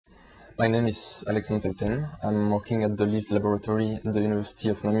My name is Alexandre Felten. I'm working at the LISE laboratory at the University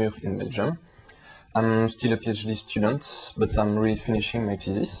of Namur in Belgium. I'm still a PhD student, but I'm really finishing my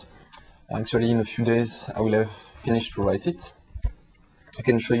thesis. Actually, in a few days, I will have finished to write it. I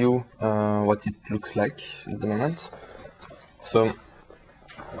can show you what it looks like at the moment. So,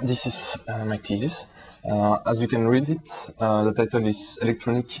 this is my thesis. As you can read it, the title is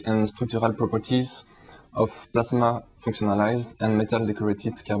Electronic and Structural Properties of Plasma Functionalized and Metal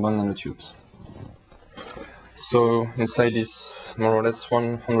Decorated Carbon Nanotubes. So inside is more or less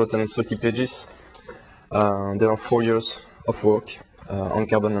 130 pages. There are 4 years of work on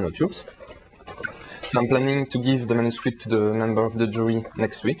carbon nanotubes. So I'm planning to give the manuscript to the member of the jury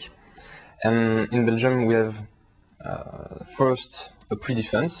next week. And in Belgium we have first a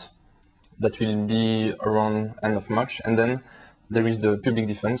pre-defense that will be around end of March, and then there is the public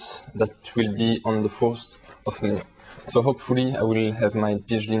defense that will be on the 4th of May. So hopefully I will have my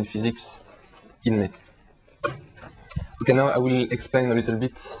PhD in physics in May. Okay, now I will explain a little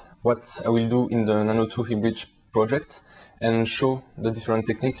bit what I will do in the Nano2 Hybrid project and show the different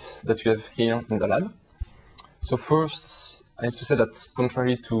techniques that you have here in the lab. So first, I have to say that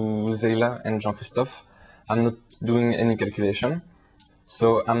contrary to Zeyla and Jean-Christophe, I'm not doing any calculation.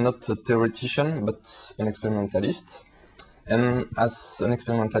 So I'm not a theoretician, but an experimentalist. And as an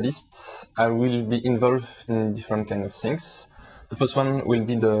experimentalist, I will be involved in different kind of things. The first one will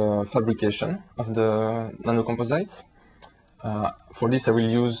be the fabrication of the nanocomposites. For this, I will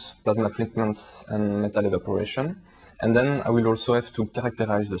use plasma treatments and metal evaporation. And then I will also have to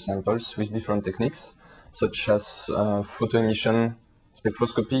characterize the samples with different techniques, such as photoemission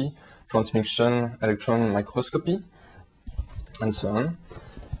spectroscopy, transmission electron microscopy, and so on.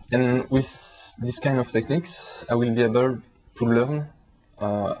 And with this kind of techniques, I will be able to learn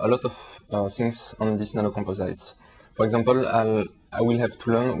a lot of things on these nanocomposites. For example, I will have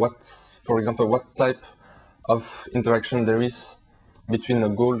to learn what type of interaction there is between a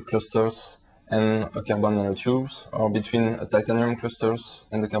gold clusters and a carbon nanotubes, or between a titanium clusters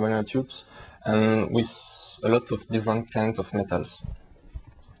and the carbon nanotubes, and with a lot of different kinds of metals.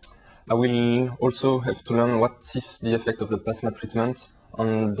 I will also have to learn what is the effect of the plasma treatment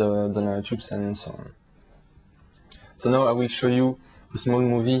on the nanotubes and so on. So now I will show you a small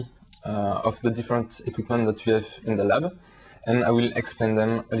movie of the different equipment that we have in the lab, and I will explain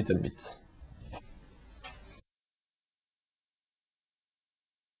them a little bit.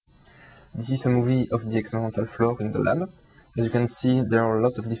 This is a movie of the experimental floor in the lab. As you can see, there are a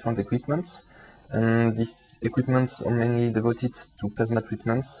lot of different equipments, and these equipments are mainly devoted to plasma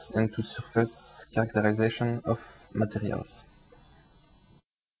treatments and to surface characterization of materials.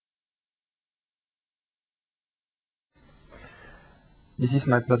 This is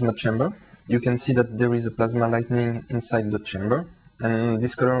my plasma chamber. You can see that there is a plasma lightning inside the chamber, and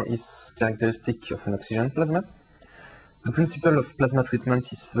this color is characteristic of an oxygen plasma. The principle of plasma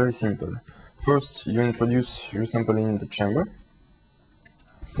treatment is very simple. First, you introduce your sample in the chamber.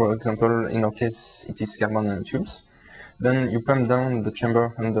 For example, in our case, it is carbon nanotubes. Then you pump down the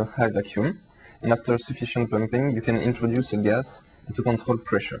chamber under high vacuum, and after sufficient pumping, you can introduce a gas to control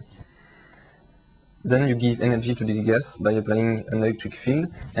pressure. Then you give energy to this gas by applying an electric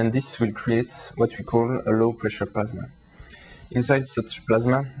field, and this will create what we call a low pressure plasma. Inside such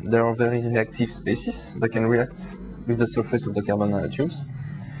plasma, there are very reactive species that can react with the surface of the carbon nanotubes.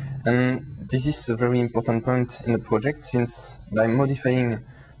 And this is a very important point in the project, since by modifying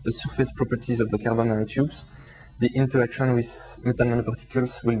the surface properties of the carbon nanotubes, the interaction with metal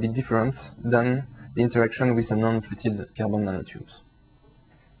nanoparticles will be different than the interaction with a non-treated carbon nanotubes.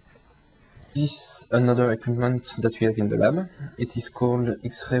 This is another equipment that we have in the lab. It is called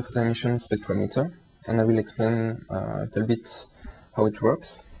X-ray photoemission spectrometer, and I will explain a little bit how it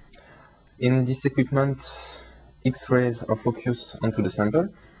works. In this equipment, X-rays are focused onto the sample,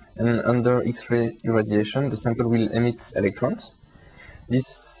 and under X-ray irradiation, the sample will emit electrons.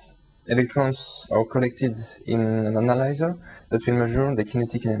 These electrons are collected in an analyzer that will measure the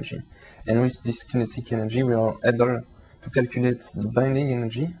kinetic energy. And with this kinetic energy, we are able to calculate the binding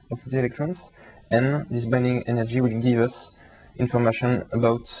energy of the electrons, and this binding energy will give us information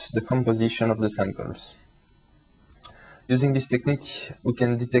about the composition of the samples. Using this technique, we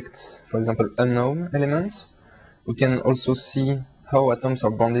can detect, for example, unknown elements. We can also see how atoms are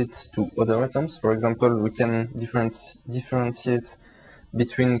bonded to other atoms. For example, we can differentiate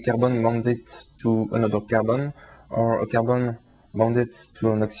between carbon bonded to another carbon, or a carbon bonded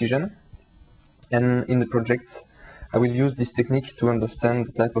to an oxygen. And in the project, I will use this technique to understand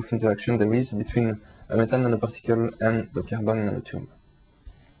the type of interaction there is between a metal nanoparticle and the carbon nanotube.